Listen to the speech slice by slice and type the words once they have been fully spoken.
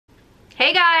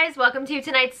Hey guys, welcome to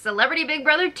tonight's Celebrity Big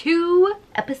Brother 2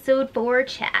 episode 4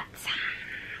 chat. It's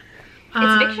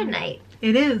eviction night.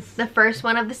 It is. The first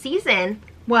one of the season.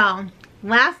 Well,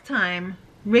 last time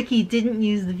Ricky didn't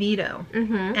use the veto.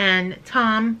 And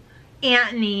Tom,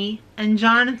 Anthony, and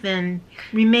Jonathan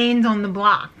remained on the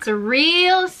block. It's a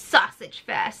real sausage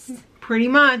fest. Pretty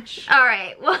much.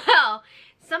 Alright, well,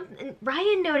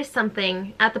 Ryan noticed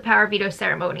something at the power veto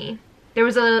ceremony. There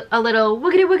was a little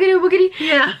woogity woogity woogity.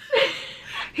 Yeah.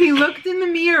 He looked in the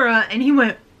mirror and he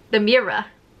went, the mirror.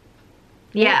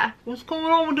 Yeah. What's going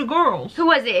on with the girls? Who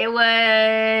was it? It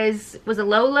was it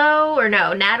Lolo or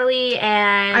no? Natalie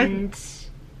and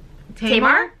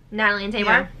Tamar? Natalie and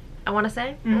Tamar, yeah. I want to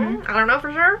say. I don't know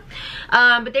for sure.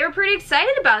 But they were pretty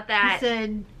excited about that. He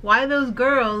said, why are those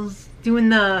girls doing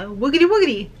the woogity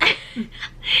woogity?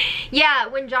 Yeah,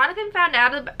 when Jonathan found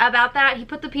out about that, he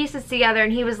put the pieces together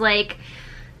and he was like,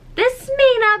 this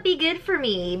may not be good for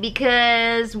me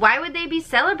because why would they be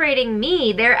celebrating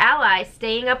me, their ally,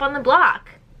 staying up on the block?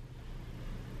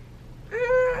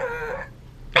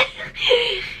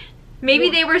 Maybe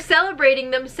they were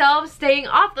celebrating themselves staying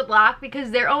off the block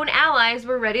because their own allies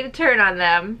were ready to turn on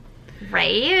them.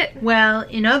 Right? Well,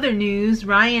 in other news,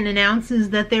 Ryan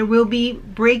announces that there will be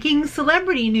breaking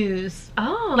celebrity news.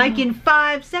 Oh. Like in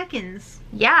 5 seconds.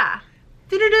 Yeah.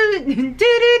 Entertainment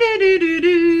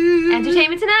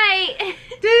tonight.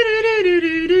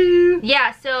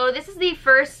 Yeah, so this is the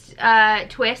first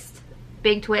twist,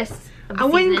 big twist of the I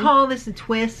wouldn't season. call this a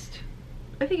twist.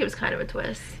 I think it was kind of a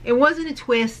twist. It wasn't a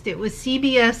twist. It was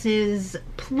CBS's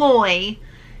ploy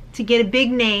to get a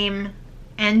big name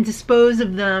and dispose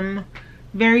of them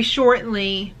very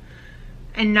shortly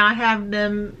and not have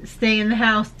them stay in the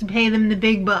house to pay them the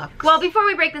big bucks. Well, before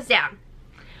we break this down,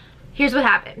 here's what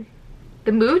happened.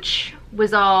 The mooch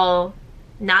was all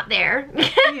not there.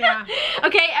 Yeah.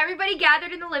 Okay, everybody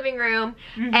gathered in the living room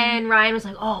and Ryan was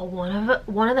like, oh,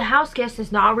 one of the house guests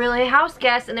is not really a house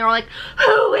guest, and they were like,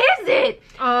 who is it?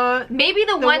 Maybe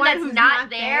the one that's not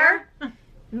there.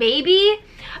 Maybe.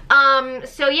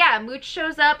 So yeah, Mooch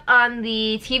shows up on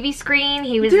the TV screen.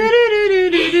 He was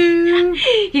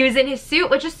he was in his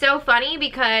suit, which is so funny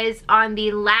because on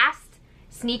the last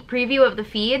sneak preview of the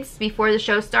feeds before the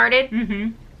show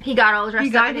started, he got all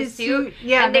dressed up in his suit.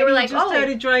 Yeah, and they were like, just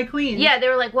started dry clean. Yeah, they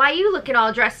were like, why are you looking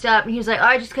all dressed up? And he was like, oh,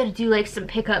 I just gotta do like some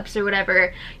pickups or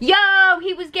whatever. Yo,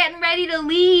 he was getting ready to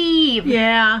leave.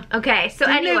 Yeah. Okay, so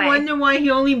Didn't anyway. they wonder why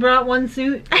he only brought one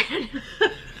suit? I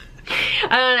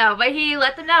don't know, but he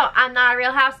let them know, I'm not a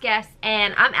real house guest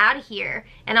and I'm out of here.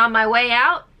 And on my way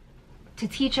out, to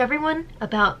teach everyone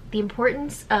about the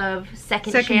importance of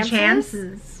second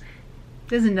chances.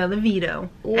 There's another veto.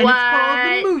 What? And it's called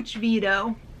the Mooch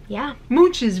veto. Yeah.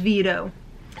 Mooch's veto.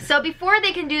 So before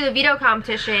they can do the veto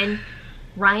competition,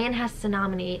 Ryan has to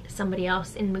nominate somebody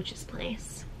else in Mooch's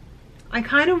place. I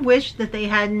kind of wish that they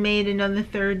hadn't made another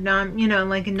third you know,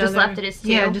 like another. Just left it as 2.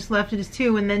 Yeah, just left it as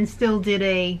 2 and then still did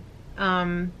a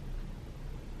another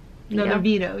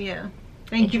veto, yeah.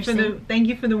 Thank you for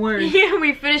the word. Yeah,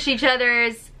 we finish each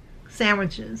other's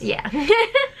sandwiches. Yeah.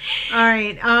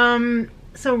 Alright,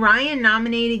 so Ryan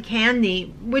nominated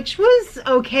Candy, which was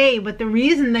okay, but the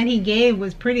reason that he gave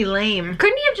was pretty lame.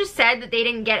 Couldn't he have just said that they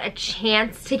didn't get a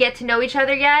chance to get to know each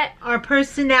other yet? Our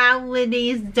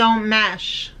personalities don't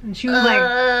mesh. And she was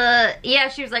like... Yeah,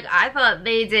 she was like, I thought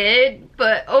they did,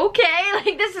 but okay.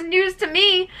 Like, this is news to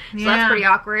me. So that's pretty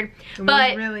awkward. It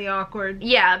was really awkward.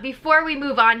 Yeah, before we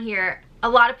move on here, a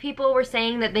lot of people were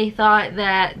saying that they thought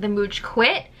that the Mooch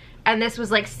quit, and this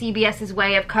was like CBS's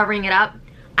way of covering it up.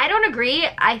 I don't agree.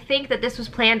 I think that this was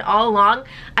planned all along.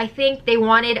 I think they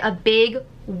wanted a big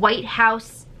White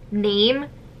House name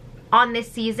on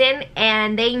this season,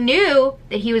 and they knew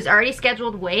that he was already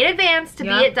scheduled way in advance to be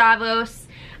at Davos,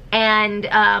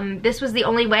 and this was the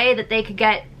only way that they could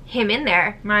get him in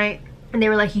there. Right. And they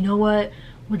were like, you know what?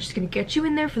 We're just gonna get you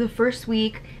in there for the first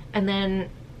week, and then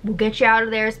we'll get you out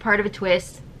of there as part of a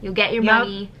twist. You'll get your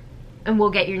money, and we'll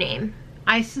get your name.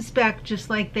 I suspect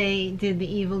just like they did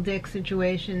the Evil Dick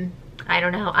situation. I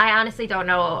don't know. I honestly don't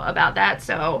know about that,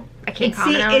 so I can't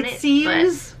comment on it. It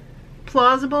seems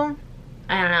plausible.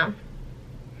 I don't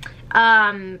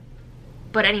know.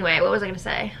 But anyway, what was I gonna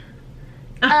say?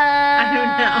 I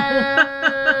don't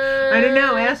know. I don't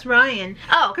know. Ask Ryan.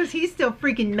 Oh, because he's still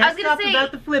freaking messed up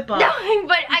about the flip-off. No,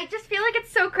 but I just feel like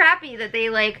it's so crappy that they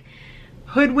like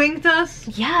hoodwinked us.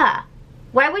 Yeah.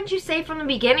 Why wouldn't you say from the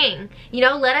beginning? You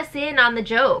know, let us in on the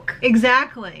joke.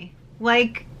 Exactly.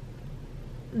 Like,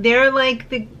 they're like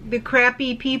the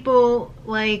crappy people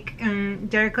like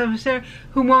Derek Clevenger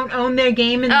who won't own their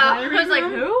game in the diary room. I was like,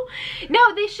 who?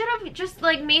 No, they should have just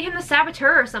like made him the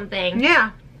saboteur or something.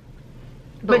 Yeah.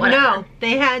 But no,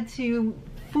 they had to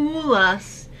fool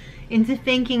us into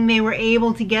thinking they were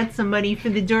able to get somebody for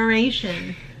the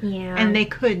duration. Yeah. And they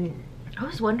couldn't. I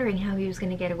was wondering how he was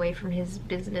going to get away from his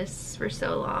business for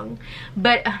so long.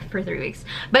 But, for 3 weeks.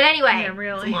 But anyway, yeah,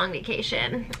 really. It's a long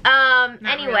vacation.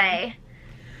 Anyway,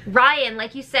 really. Ryan,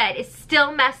 like you said, is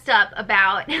still messed up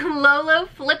about Lolo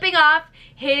flipping off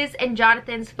his and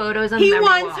Jonathan's photos on the memory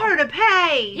wall. He wants her to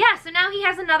pay! Yeah, so now he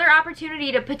has another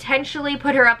opportunity to potentially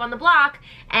put her up on the block.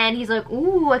 And he's like,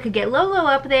 ooh, I could get Lolo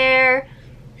up there.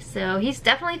 So he's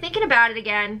definitely thinking about it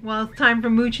again. Well, it's time for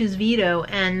Mooch's veto,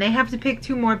 and they have to pick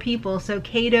 2 more people. So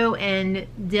Kato and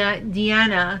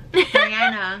Diana,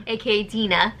 aka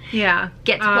Tina, yeah,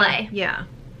 get to play. Yeah.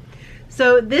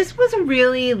 So this was a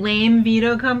really lame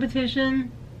veto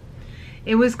competition.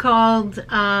 It was called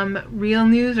Real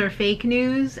News or Fake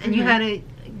News, and you had to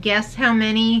guess how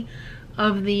many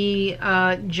of the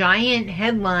giant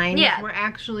headlines were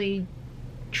actually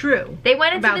true. They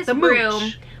went into this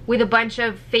room with a bunch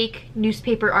of fake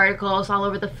newspaper articles all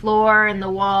over the floor and the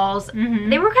walls.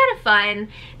 They were kind of fun.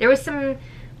 There was some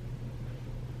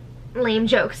lame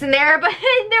jokes in there, but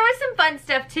there was some fun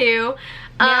stuff too.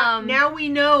 Now we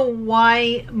know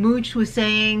why Mooch was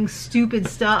saying stupid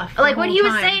stuff. Like when he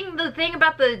was saying the thing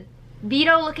about the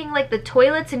veto looking like the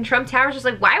toilets in Trump Towers, just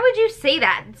like, why would you say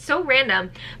that? It's so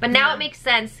random. But now it makes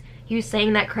sense. He was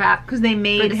saying that crap because they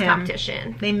made for this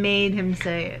competition. They made him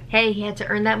say it. Hey, he had to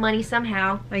earn that money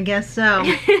somehow. I guess so.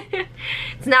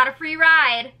 It's not a free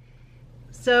ride.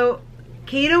 So,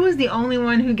 Kato was the only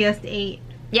one who guessed 8.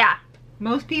 Yeah.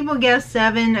 Most people guessed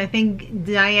 7. I think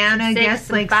Diana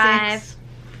guessed like 5. 6.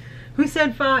 Who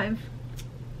said 5?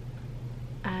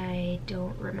 I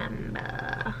don't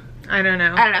remember. I don't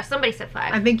know. I don't know. Somebody said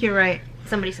 5. I think you're right.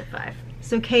 Somebody said 5.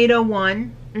 So Kato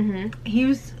won. Mm-hmm. He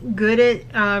was good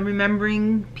at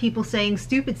remembering people saying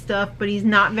stupid stuff, but he's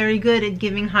not very good at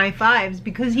giving high fives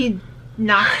because he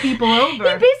knocks people over.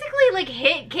 He basically like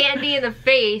hit Candy in the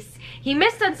face. He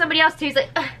missed on somebody else too. He's like,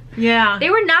 ugh. Yeah. They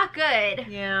were not good.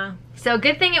 Yeah. So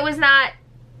good thing it was not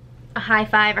a high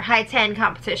 5 or high 10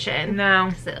 competition.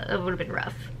 No. So it would have been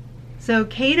rough. So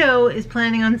Kato is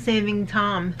planning on saving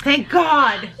Tom. Thank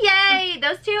God! Yay!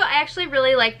 Those two, I actually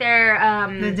really like their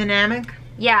the dynamic?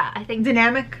 Yeah, I think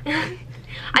dynamic.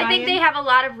 I think they have a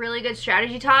lot of really good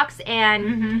strategy talks,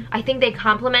 and I think they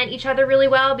complement each other really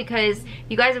well because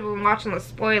you guys have been watching the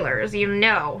spoilers. You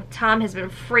know Tom has been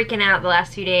freaking out the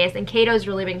last few days, and Kato's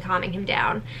really been calming him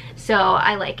down. So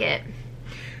I like it.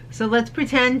 So let's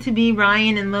pretend to be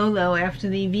Ryan and Lolo after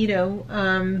the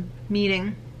veto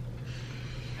meeting.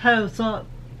 Hey, what's up?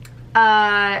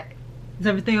 Is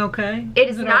everything okay? It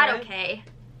is not okay.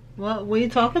 What are you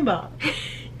talking about?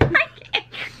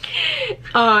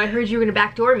 Oh, I heard you were gonna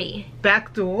backdoor me.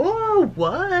 Backdoor?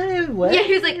 What? Yeah,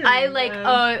 he was like,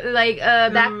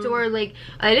 backdoor, like,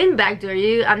 I didn't backdoor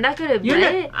you. I'm not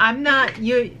gonna I'm not,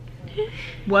 you.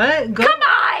 What? Go. Come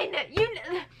on!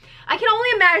 I can only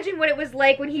imagine what it was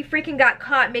like when he freaking got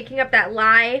caught making up that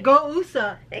lie. Go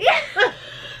USA. Yeah.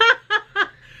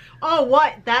 Oh,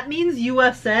 what? That means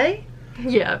USA?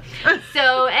 Yeah.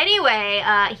 So anyway,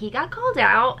 he got called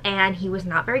out and he was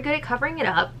not very good at covering it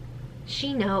up.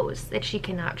 She knows that she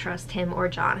cannot trust him or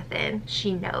Jonathan.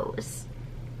 She knows.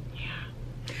 Yeah.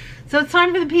 So it's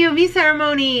time for the POV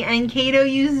ceremony and Kato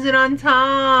uses it on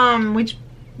Tom, which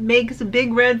makes a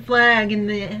big red flag in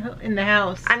the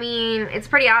house. I mean, it's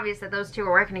pretty obvious that those two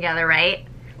are working together, right?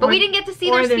 But we didn't get to see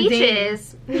their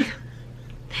speeches.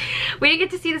 We didn't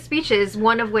get to see the speeches,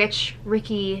 one of which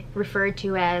Ricky referred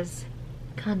to as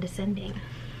condescending.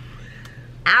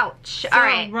 Ouch. So all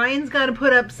right. Ryan's got to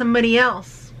put up somebody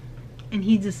else. And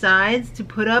he decides to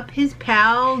put up his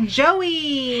pal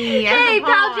Joey. Hey,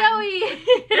 pal Joey.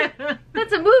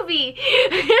 That's a movie.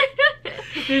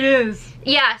 It is.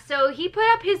 Yeah, so he put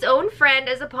up his own friend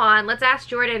as a pawn. Let's ask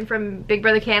Jordan from Big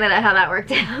Brother Canada how that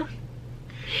worked out.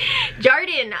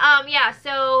 Jordan, yeah,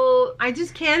 so I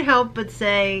just can't help but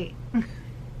say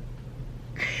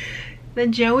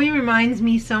that Joey reminds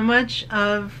me so much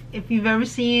of, if you've ever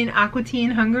seen Aqua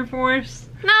Teen Hunger Force.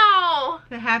 No!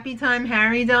 The Happy Time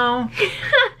Harry doll.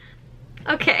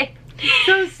 Okay.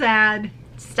 So sad.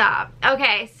 Stop.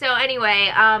 Okay, so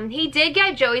anyway, he did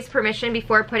get Joey's permission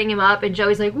before putting him up, and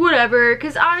Joey's like, whatever,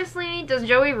 because honestly, does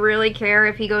Joey really care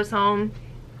if he goes home?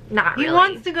 Not really. He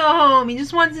wants to go home. He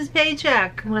just wants his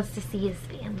paycheck. He wants to see his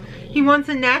family. He wants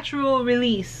a natural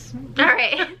release.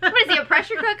 Alright. What is he, a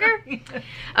pressure cooker?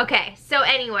 Okay, so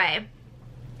anyway,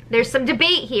 there's some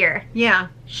debate here. Yeah.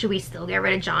 Should we still get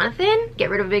rid of Jonathan? Get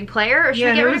rid of a big player? Or should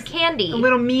we get rid of Candy? A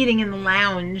little meeting in the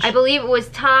lounge. I believe it was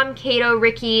Tom, Kato,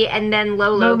 Ricky, and then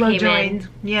Lolo came joined.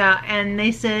 in. Yeah, and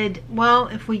they said, well,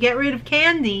 if we get rid of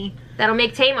Candy... That'll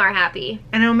make Tamar happy.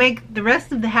 And it'll make the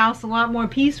rest of the house a lot more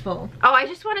peaceful. Oh, I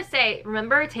just want to say,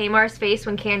 remember Tamar's face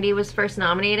when Candy was first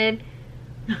nominated?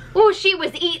 Ooh, she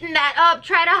was eating that up.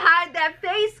 Try to hide that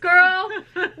face, girl.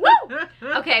 Woo!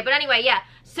 Okay, but anyway, yeah.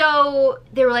 So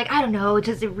they were like, I don't know,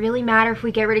 does it really matter if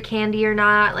we get rid of Candy or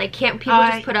not? Like, can't people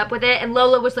just put up with it? And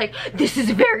Lola was like, this is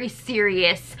very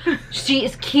serious. She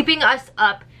is keeping us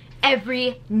up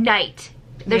every night.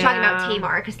 They're talking about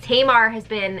Tamar, because Tamar has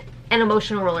been an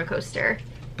emotional roller coaster.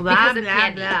 Blah, because of blah,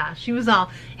 Candy. blah. She was all...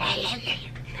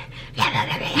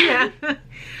 yeah.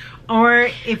 Or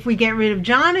if we get rid of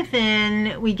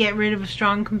Jonathan, we get rid of a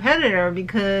strong competitor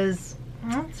because,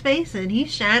 let's face it,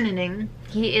 he's Shannoning.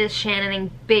 He is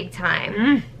Shannoning big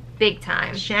time. Big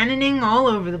time. Shannoning all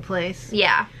over the place.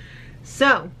 Yeah.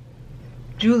 So,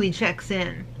 Julie checks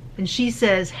in and she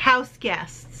says, house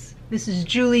guests, this is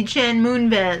Julie Chen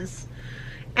Moonves.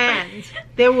 And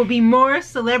there will be more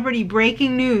celebrity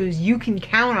breaking news. You can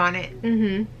count on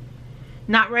it.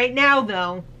 Not right now,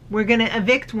 though. We're going to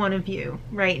evict one of you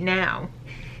right now.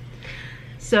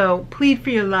 So, plead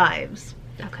for your lives.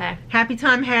 Okay. Happy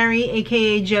Time Harry,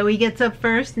 a.k.a. Joey, gets up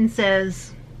first and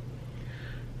says,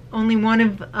 only one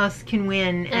of us can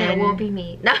win. And it won't be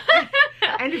me.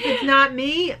 And if it's not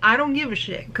me, I don't give a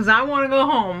shit. Because I want to go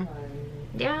home.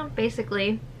 Yeah,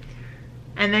 basically.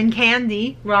 And then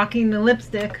Candy, rocking the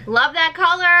lipstick. Love that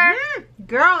color.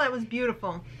 Girl, that was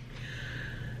beautiful.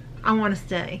 I want to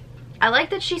stay. I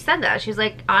like that she said that. She's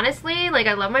like, honestly, like,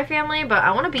 I love my family, but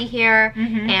I want to be here,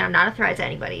 and I'm not a threat to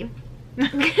anybody.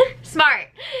 Smart.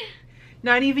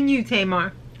 Not even you,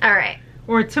 Tamar. All right.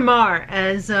 Or Tamar,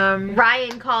 as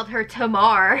Ryan called her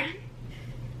Tamar.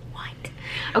 What?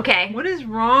 Okay. What is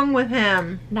wrong with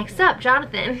him? Next up,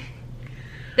 Jonathan.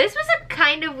 This was a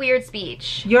kind of weird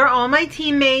speech. You're all my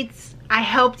teammates. I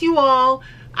helped you all.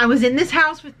 I was in this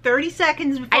house for 30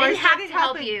 seconds before I didn't have to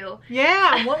help you.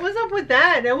 Yeah, what was up with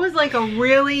that? That was like a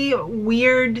really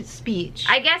weird speech.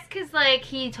 I guess because like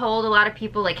he told a lot of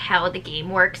people like how the game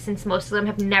works, since most of them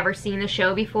have never seen the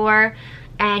show before.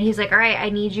 And he's like, all right, I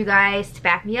need you guys to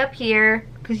back me up here.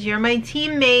 Because you're my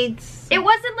teammates. It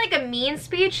wasn't like a mean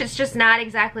speech. It's just not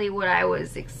exactly what I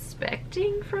was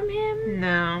expecting from him.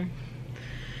 No.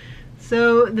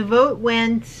 So the vote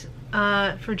went...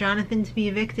 for Jonathan to be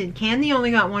evicted. Candy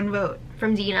only got one vote.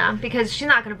 From Dina, because she's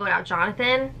not going to vote out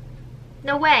Jonathan.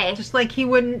 No way. Just like he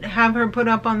wouldn't have her put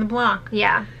up on the block.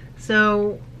 Yeah.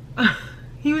 So,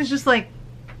 he was just like...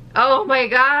 Oh my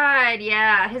god,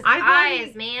 yeah. His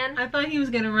eyes, man. I thought he was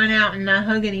going to run out and not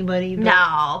hug anybody. But...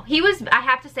 No. He was, I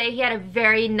have to say, he had a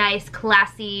very nice,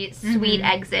 classy, sweet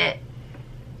exit.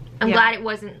 I'm glad it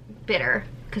wasn't bitter.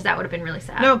 Because that would have been really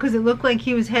sad. No, because it looked like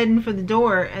he was heading for the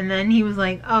door, and then he was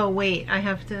like, oh, wait, I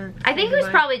have to... I think he was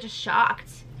probably just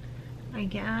shocked. I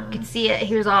guess. You could see it.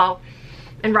 He was all...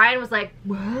 And Ryan was like,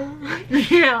 what?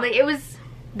 Yeah. Like, it was...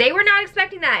 They were not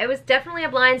expecting that. It was definitely a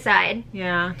blindside.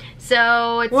 Yeah.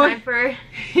 So, it's time for...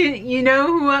 You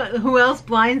know who else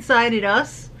blindsided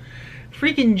us?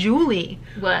 Freaking Julie.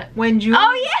 What? When Julie...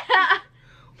 Oh, yeah!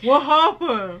 What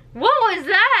happened? What was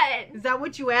that? Is that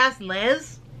what you asked,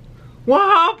 Les? What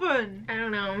happened? I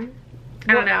don't know.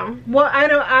 I don't know. What?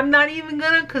 I'm not even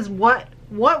gonna. Cause what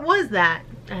was that?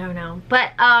 I don't know.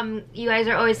 But you guys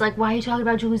are always like, why are you talking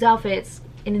about Julie's outfits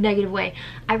in a negative way?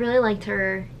 I really liked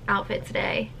her outfit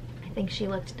today. I think she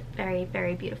looked very,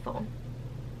 very beautiful.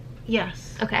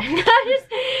 Yes. Okay. Just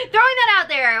throwing that out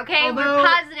there. Okay. Although, we're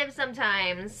positive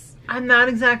sometimes. I'm not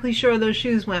exactly sure those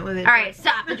shoes went with it. All right.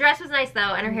 Stop. The dress was nice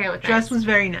though, and her hair looked nice. Dress was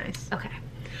very nice. Okay.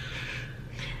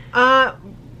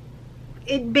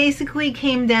 It basically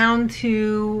came down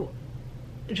to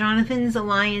Jonathan's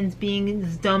alliance being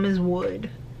as dumb as wood.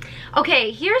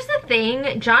 Okay, here's the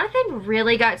thing. Jonathan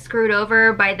really got screwed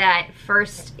over by that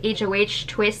first HOH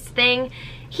twist thing.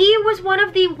 He was one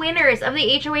of the winners of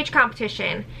the HOH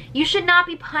competition. You should not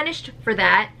be punished for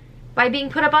that by being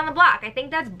put up on the block. I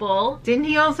think that's bull. Didn't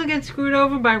he also get screwed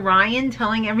over by Ryan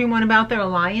telling everyone about their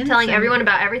alliance? Telling everyone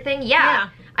about everything? Yeah.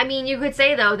 I mean, you could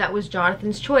say, though, that was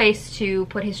Jonathan's choice to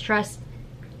put his trust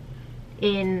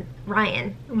in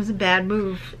Ryan. It was a bad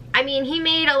move. I mean, he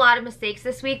made a lot of mistakes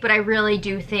this week, but I really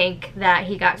do think that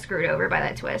he got screwed over by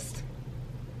that twist.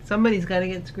 Somebody's got to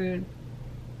get screwed.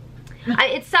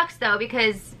 It sucks, though,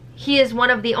 because he is one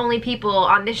of the only people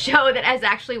on this show that has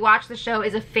actually watched the show,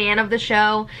 is a fan of the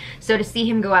show. So to see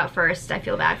him go out first, I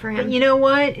feel bad for him. But you know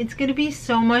what? It's going to be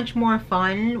so much more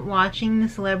fun watching the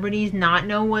celebrities not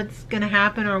know what's going to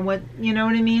happen or what, you know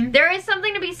what I mean? There is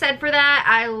something to be said for that.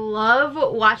 I love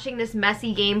watching this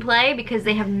messy gameplay because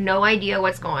they have no idea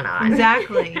what's going on.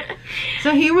 Exactly.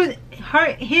 So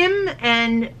him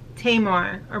and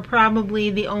Tamar are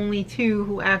probably the only two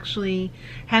who actually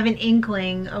have an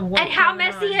inkling of what's And how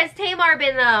messy has Tamar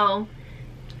been, though?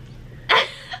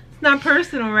 It's not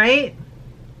personal, right?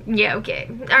 Yeah, okay.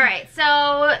 Alright,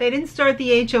 so... They didn't start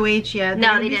the HOH yet.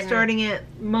 No, they didn't. Starting it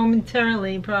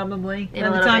momentarily, probably. In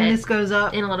by the time this goes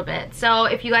up. In a little bit. So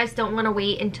if you guys don't want to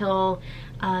wait until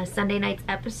Sunday night's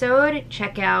episode,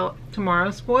 check out...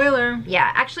 Tomorrow's spoiler. Yeah,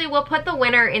 actually we'll put the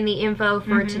winner in the info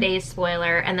for today's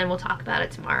spoiler, and then we'll talk about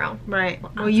it tomorrow. Right.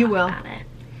 Well, you will.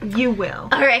 You will.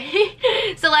 Alright.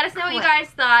 So let us know what you guys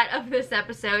thought of this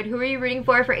episode. Who are you rooting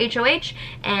for HOH?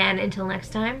 And until next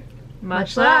time,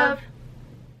 much love.